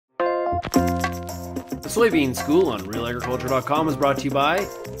The Soybean School on RealAgriculture.com is brought to you by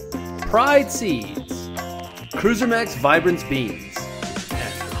Pride Seeds, Cruiser Max Vibrance Beans,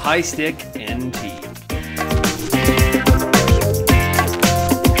 and High Stick NT.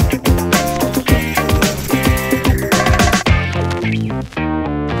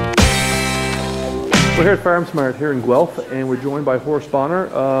 We're here at Farm Smart here in Guelph, and we're joined by Horst Bohner,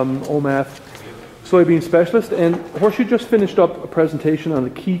 OMAF soybean specialist. And Horst, you just finished up a presentation on the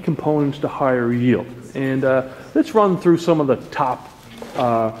key components to higher yield. And let's run through some of the top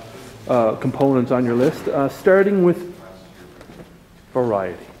components on your list, starting with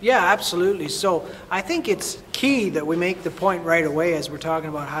variety. Yeah, absolutely. So I think it's key that we make the point right away as we're talking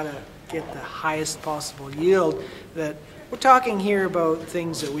about how to get the highest possible yield, that we're talking here about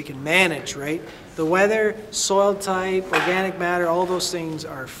things that we can manage, right? The weather, soil type, organic matter, all those things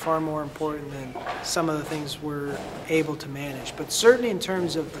are far more important than some of the things we're able to manage. But certainly in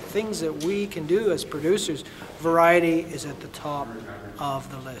terms of the things that we can do as producers, variety is at the top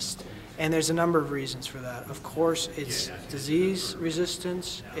of the list. And there's a number of reasons for that. Of course, it's disease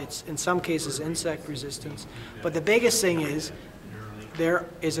resistance, it's in some cases insect resistance, but the biggest thing is there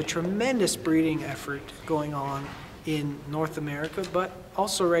is a tremendous breeding effort going on in North America, but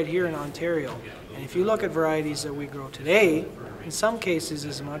also right here in Ontario. And if you look at varieties that we grow today, in some cases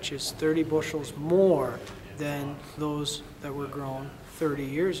as much as 30 bushels more than those that were grown 30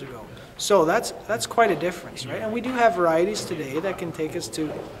 years ago. So that's quite a difference, right? And we do have varieties today that can take us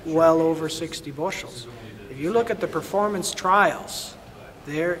to well over 60 bushels. If you look at the performance trials,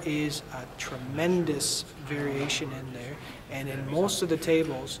 there is a tremendous variation in there, and in most of the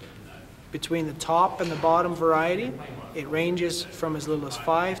tables, between the top and the bottom variety, it ranges from as little as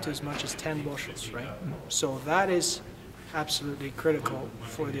 5 to as much as 10 bushels, right? So that is absolutely critical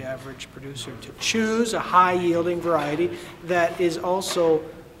for the average producer to choose a high-yielding variety that is also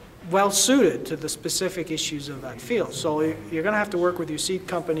well suited to the specific issues of that field. So you're going to have to work with your seed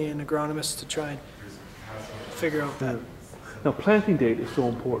company and agronomists to try and figure out that. Now, planting date is so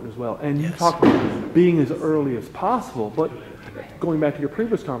important as well. And Yes. you talked about being as early as possible, but going back to your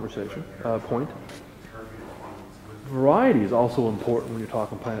previous conversation point, variety is also important when you're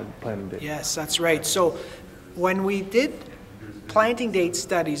talking planting date. Yes, that's right. So when we did planting date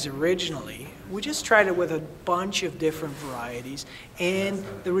studies originally, we just tried it with a bunch of different varieties, and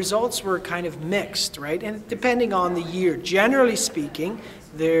the results were kind of mixed, right? And depending on the year, generally speaking,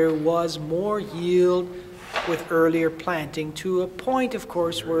 there was more yield with earlier planting, to a point, of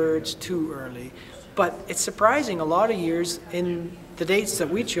course, where it's too early. But it's surprising, a lot of years in the dates that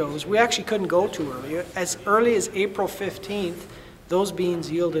we chose, we actually couldn't go too early. As early as April 15th, those beans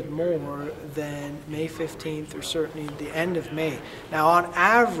yielded more than May 15th, or certainly the end of May. Now, on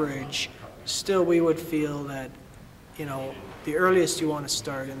average, still we would feel that, you know, the earliest you want to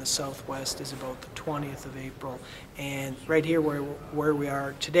start in the Southwest is about the 20th of April. And right here where we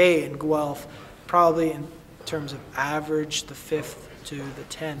are today in Guelph, probably in terms of average, the 5th to the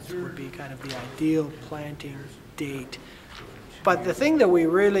 10th would be kind of the ideal planting date. But the thing that we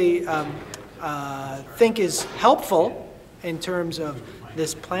really think is helpful in terms of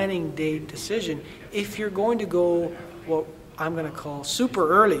this planting date decision, if you're going to go what I'm going to call super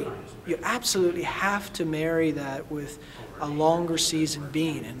early, you absolutely have to marry that with a longer season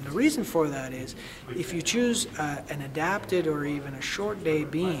bean. And the reason for that is if you choose an adapted or even a short day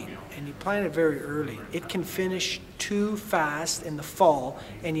bean and you plant it very early, it can finish too fast in the fall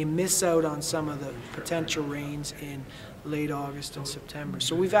and you miss out on some of the potential rains in late August and September.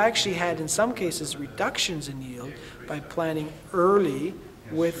 So we've actually had in some cases reductions in yield by planting early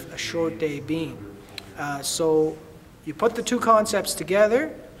with a short day bean. So you put the two concepts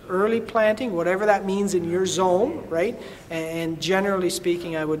together, early planting, whatever that means in your zone, right? And generally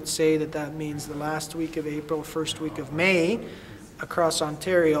speaking, I would say that that means the last week of April, first week of May across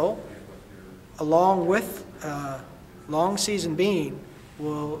Ontario, along with long season bean,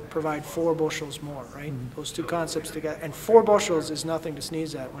 will provide 4 bushels more, right? Mm-hmm. Those two concepts together. And 4 bushels is nothing to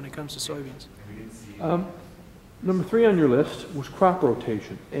sneeze at when it comes to soybeans. Number 3 on your list was crop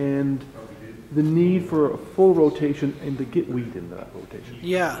rotation and the need for a full rotation and to get wheat into that rotation.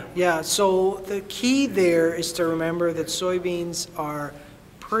 Yeah. So the key there is to remember that soybeans are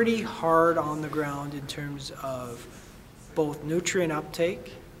pretty hard on the ground in terms of both nutrient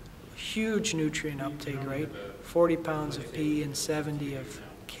uptake, huge nutrient uptake, right? 40 pounds of P and 70 of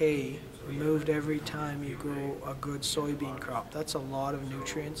K removed every time you grow a good soybean crop. That's a lot of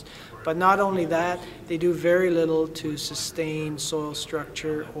nutrients. But not only that, they do very little to sustain soil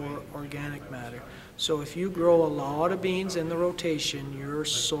structure or organic matter. So if you grow a lot of beans in the rotation, your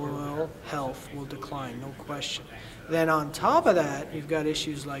soil health will decline, no question. Then on top of that, you've got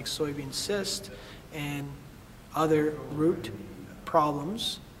issues like soybean cyst and other root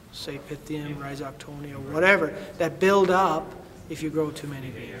problems, say Pythium, Rhizoctonia, whatever, that build up if you grow too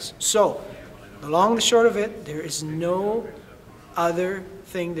many beans. So, the long and short of it, there is no other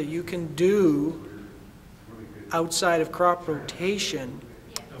thing that you can do outside of crop rotation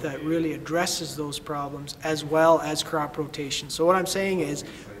that really addresses those problems as well as crop rotation. So what I'm saying is,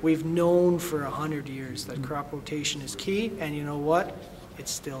 we've known for 100 years that crop rotation is key, and you know what? It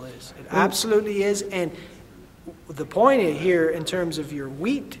still is. It absolutely is. And the point here, in terms of your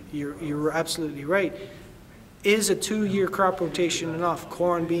wheat, you're absolutely right. Is a 2-year crop rotation enough?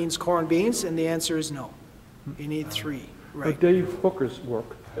 Corn, beans, and the answer is no. You need 3. Right. But Dave Hooker's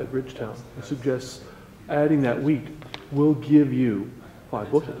work at Ridgetown suggests adding that wheat will give you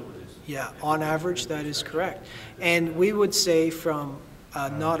 5 bushels. Yeah, on average, that is correct. And we would say from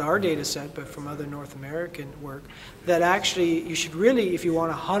not our data set, but from other North American work, that actually you should really, if you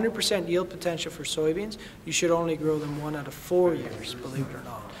want 100% yield potential for soybeans, you should only grow them 1 out of 4 years, believe it or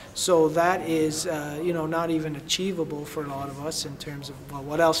not. So that is, you know, not even achievable for a lot of us in terms of, well,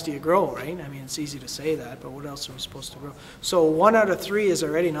 what else do you grow, right? I mean, it's easy to say that, but what else are we supposed to grow? So 1 out of 3 is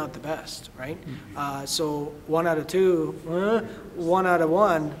already not the best, right? So 1 out of 2, 1 out of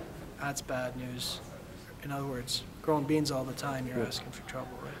 1, that's bad news. In other words, growing beans all the time, you're asking for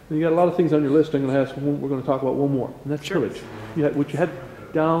trouble, right? And you got a lot of things on your list. I'm going to ask. We're going to talk about one more, and that's tillage. Which you had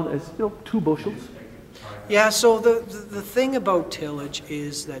down as 2 bushels. Yeah. So the thing about tillage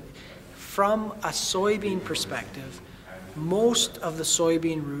is that, from a soybean perspective, most of the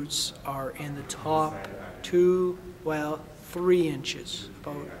soybean roots are in the top 3 inches.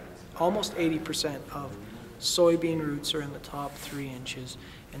 About almost 80% of soybean roots are in the top 3 inches.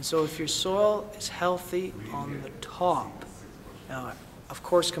 And so if your soil is healthy on the top, now of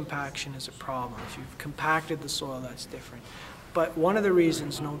course compaction is a problem. If you've compacted the soil, that's different. But one of the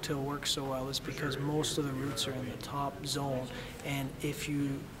reasons no-till works so well is because most of the roots are in the top zone. And if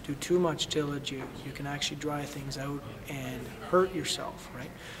you do too much tillage, you can actually dry things out and hurt yourself,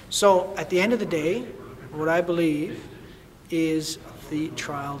 right? So at the end of the day, what I believe is the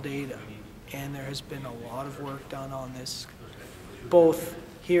trial data. And there has been a lot of work done on this, both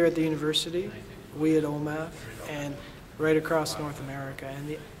here at the university, we at OMAF, and right across North America. And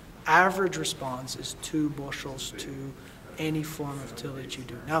the average response is 2 bushels to any form of tillage you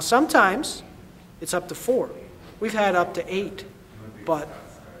do. Now sometimes it's up to 4. We've had up to 8, but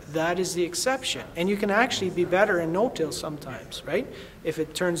that is the exception. And you can actually be better in no-till sometimes, right? If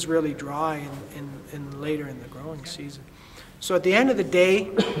it turns really dry in later in the growing season. So at the end of the day,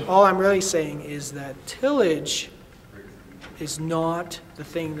 all I'm really saying is that tillage is not the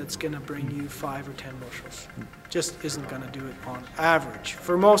thing that's going to bring you 5 or 10 bushels. Just isn't going to do it on average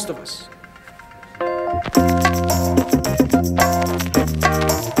for most of us.